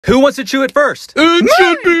Who wants to chew it first? It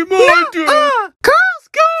should be my turn. Girls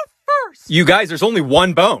go first. You guys, there's only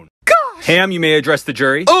one bone. Gosh. Ham, you may address the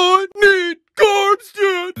jury. I need carbs,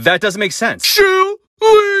 Dad. That doesn't make sense. She'll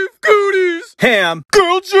leave goodies. Ham.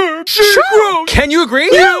 Girl jerk. She's gross. Can you agree?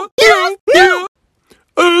 Yeah.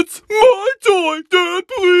 It's my toy, Dad,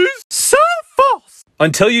 please. So false.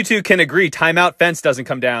 Until you two can agree, timeout fence doesn't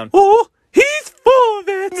come down. Oh, he's full of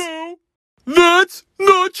it. No, that's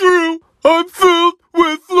not true. I'm filled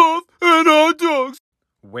with love and hot dogs.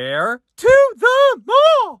 Where? To the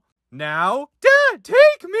mall. Now? Dad,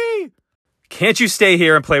 take me. Can't you stay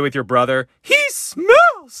here and play with your brother? He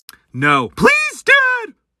smells. No. Please,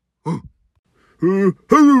 Dad.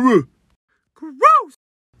 Gross.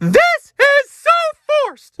 This is so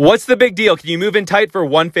forced. What's the big deal? Can you move in tight for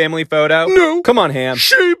one family photo? No. Come on, Ham.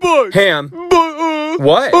 She bites. Ham. But,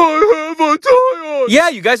 What? I have a tie on. Yeah,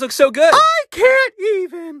 you guys look so good. I can't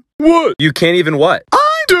even. What? You can't even what? I'm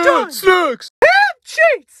Dad, done. snacks. Ham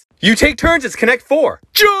cheats. You take turns. It's Connect 4.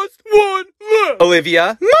 Just one left.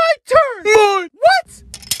 Olivia. My turn. Mine. What?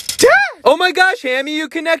 Dad. Oh my gosh, Hammy, you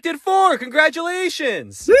connected 4.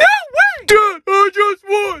 Congratulations. No way. Dad, I just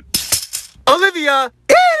won. Olivia.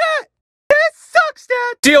 Eat it. This sucks,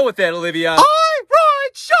 Dad. Deal with it, Olivia. I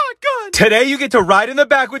ride shotgun. Today you get to ride in the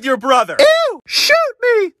back with your brother. Ew. Shoot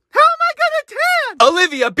me. How am I gonna tan?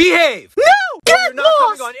 Olivia, behave. No. Or Get you're not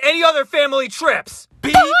lost. coming on any other family trips.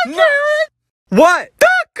 Be I nice. can't. What? The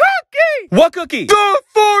cookie. What cookie? The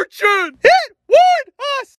fortune. It warned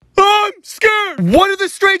us. I'm scared. What do the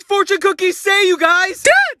strange fortune cookies say, you guys?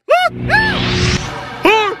 Dad, look out.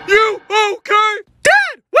 Are you okay?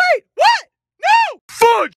 Dad, wait, what? No.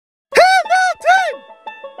 Fudge. Hamilton.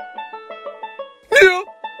 Yeah.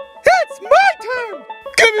 It's my turn.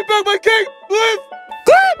 Give me back my cake, Liv.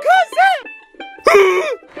 Glucose.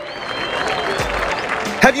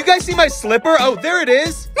 Have you guys seen my slipper? Oh, there it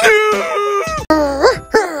is.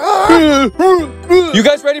 You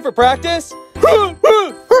guys ready for practice?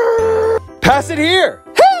 Pass it here.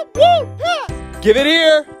 Ham won't pass. Give it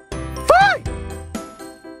here. Fine.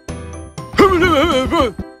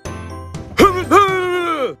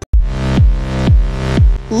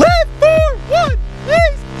 Live for one,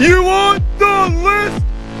 please. You want the list?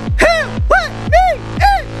 Ham, let me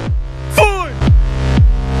in. Fine.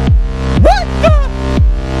 What the?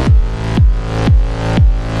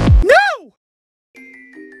 No.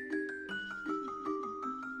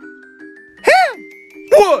 Ham,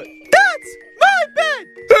 What? that's my bed.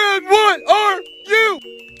 And what are you?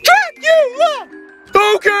 Dracula.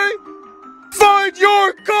 Okay. Find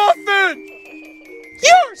your coffin.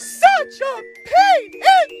 You're such a pain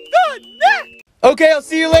in the neck. Okay, I'll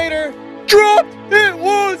see you later. Dropped it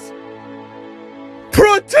was.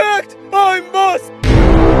 Protect I must.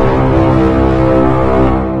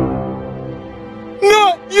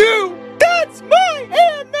 Not you. That's my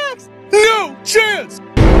Amex. No chance.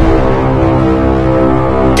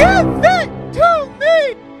 Give it to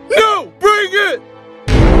me. No, bring it.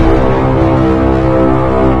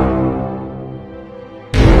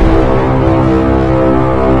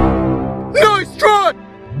 Nice try.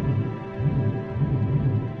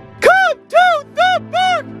 Come to the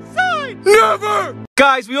bark side. Never.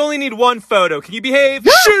 Guys, we only need one photo. Can you behave?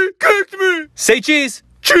 She kicked me. Say cheese.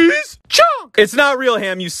 Cheese? Chunk. It's not real,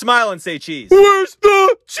 Ham. You smile and say cheese. Where's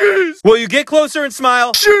the cheese? Will you get closer and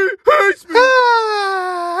smile? She hates me.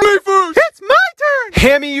 Me first. It's my turn.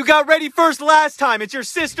 Hammy, you got ready first last time. It's your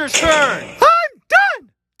sister's turn. I'm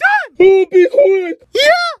done. Done. Oh, be quiet.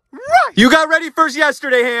 Yeah, right. You got ready first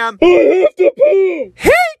yesterday, Ham. I have to poo.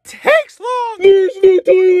 He takes long. There's no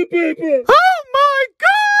toilet paper. Oh my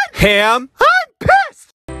God. Ham. I'm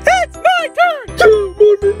pissed. It's my turn. 2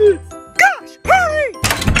 more minutes. Gosh, hurry.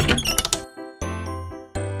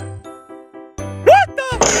 What the?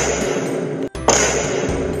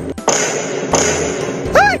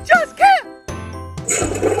 I just can't.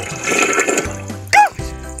 Gosh,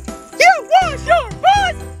 you wash your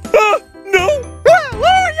butt. No. Where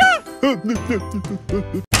are you?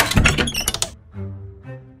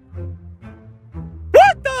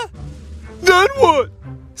 What the? Then what?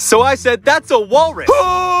 So I said that's a walrus.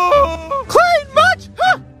 Oh, Clean much?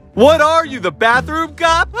 Huh? What are you, the bathroom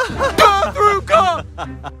cop? bathroom cop.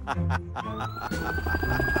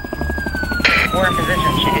 We're in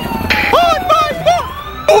position, Chief. On my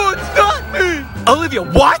mark. What's that mean? Olivia,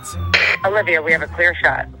 what? Olivia, we have a clear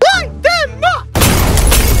shot. Light them up.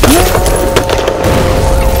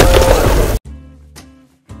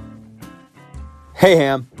 Hey,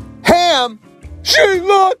 Ham. Ham! She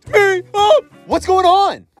locked me up. What's going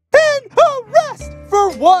on? An arrest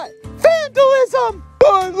For what? vandalism.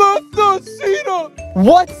 I left the seat up.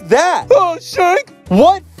 What's that? A shank.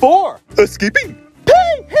 What for? Escaping.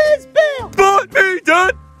 Pay his bill. But me,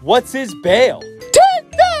 Dad. What's his bail?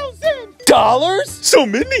 $10,000. So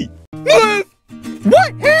many. Liv.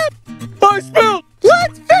 What happened? I spilled.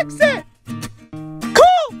 Let's fix it.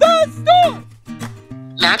 Call the store.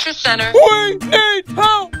 Mattress Center. We need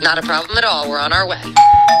help. Not a problem at all. We're on our way.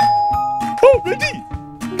 Already.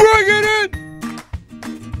 Bring it in.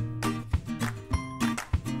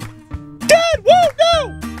 Dad won't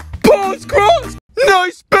know. Paws crossed.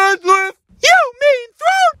 Nice bed, Liv. You mean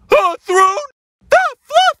throne? A throne. The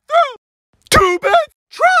fluff throne. 2 beds.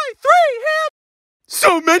 Try 3, Ham.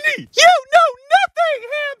 So many. You know nothing,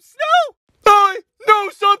 Ham Snow. I know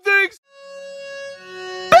some things.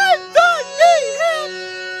 Bend the knee, Ham.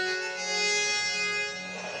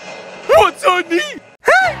 What's a knee?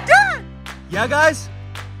 Hey, Dad. Yeah, guys?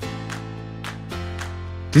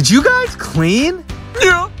 Did you guys clean?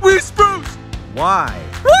 Yeah, we spruced. Why?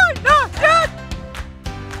 Why not, Dad?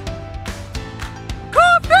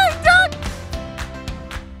 Coffee, Dad.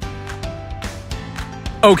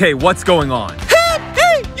 Okay, what's going on? Ham,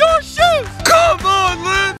 eat your shoes. Come on,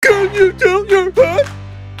 Liv. Can you tilt your head?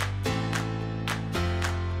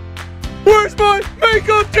 Where's my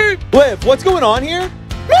makeup team? Liv, what's going on here?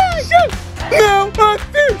 My shoes. Now I'm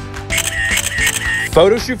fierce.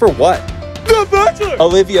 Photo shoot for what? The Bachelor.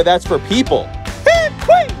 Olivia, that's for people. Ham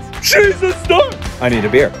Queens. She's a star. I need a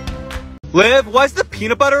beer. Liv, why's the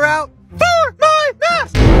peanut butter out? For my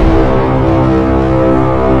mask.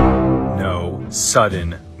 No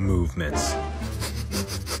sudden movements.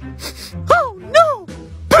 Oh, no.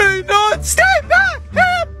 Peanuts. Stay back,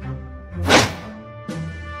 Ham.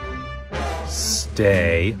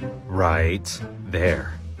 Stay right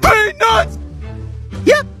there. Peanuts.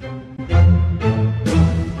 Yep.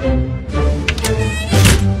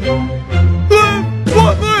 Liv,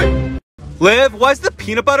 what leg? Liv, why's the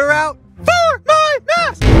peanut butter out? For my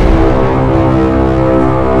mask.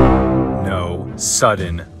 No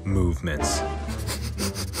sudden movements.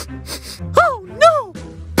 Oh, no.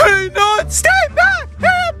 Peanuts. Stay back,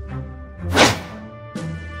 Ham.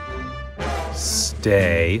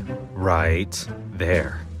 Stay right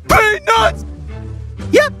there. Peanuts.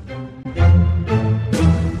 Yep.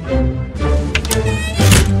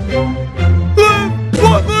 Liv,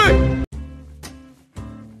 what leg?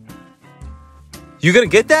 You gonna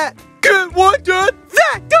get that? Get what, Dad?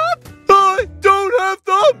 That dump. I don't have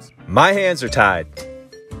thumbs. My hands are tied.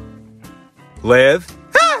 Liv,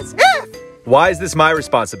 As if. why is this my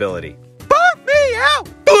responsibility? Barf me out.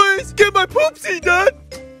 Please get my poopsie, Dad.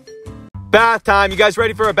 Bath time. You guys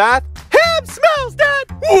ready for a bath? Ham smells, Dad.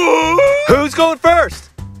 Whoa. Who's going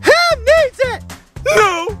first? Ham needs it.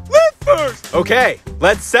 No, Liv first. Okay,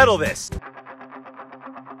 let's settle this.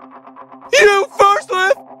 You first,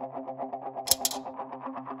 Liv.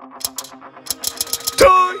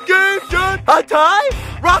 Tie game, Dad. A tie?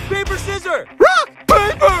 Rock, paper, scissors. Rock.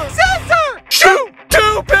 Paper. Scissor. Shoot.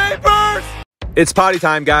 2 papers. It's potty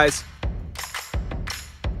time, guys.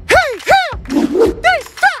 Hey, Ham. Think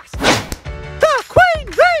fast. The queen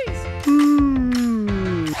raised.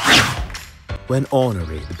 When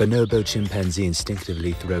ornery, the bonobo chimpanzee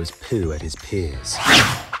instinctively throws poo at his peers.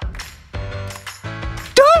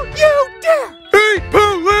 Don't you dare. Eat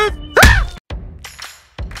poo, Liv. Ah!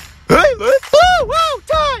 Hey, Liv. Blow out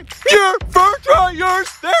time. Your fur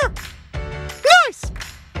dryer's there. Nice.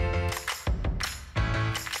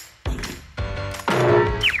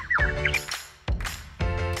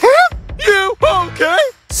 Ham. You okay?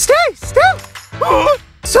 Stay still.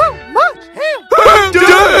 So much ham. Ham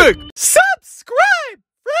dick. Subscribe,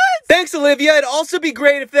 friends. Thanks, Olivia. It'd also be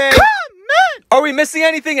great if they... Comment. Are we missing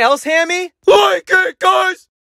anything else, Hammy? Like it, guys.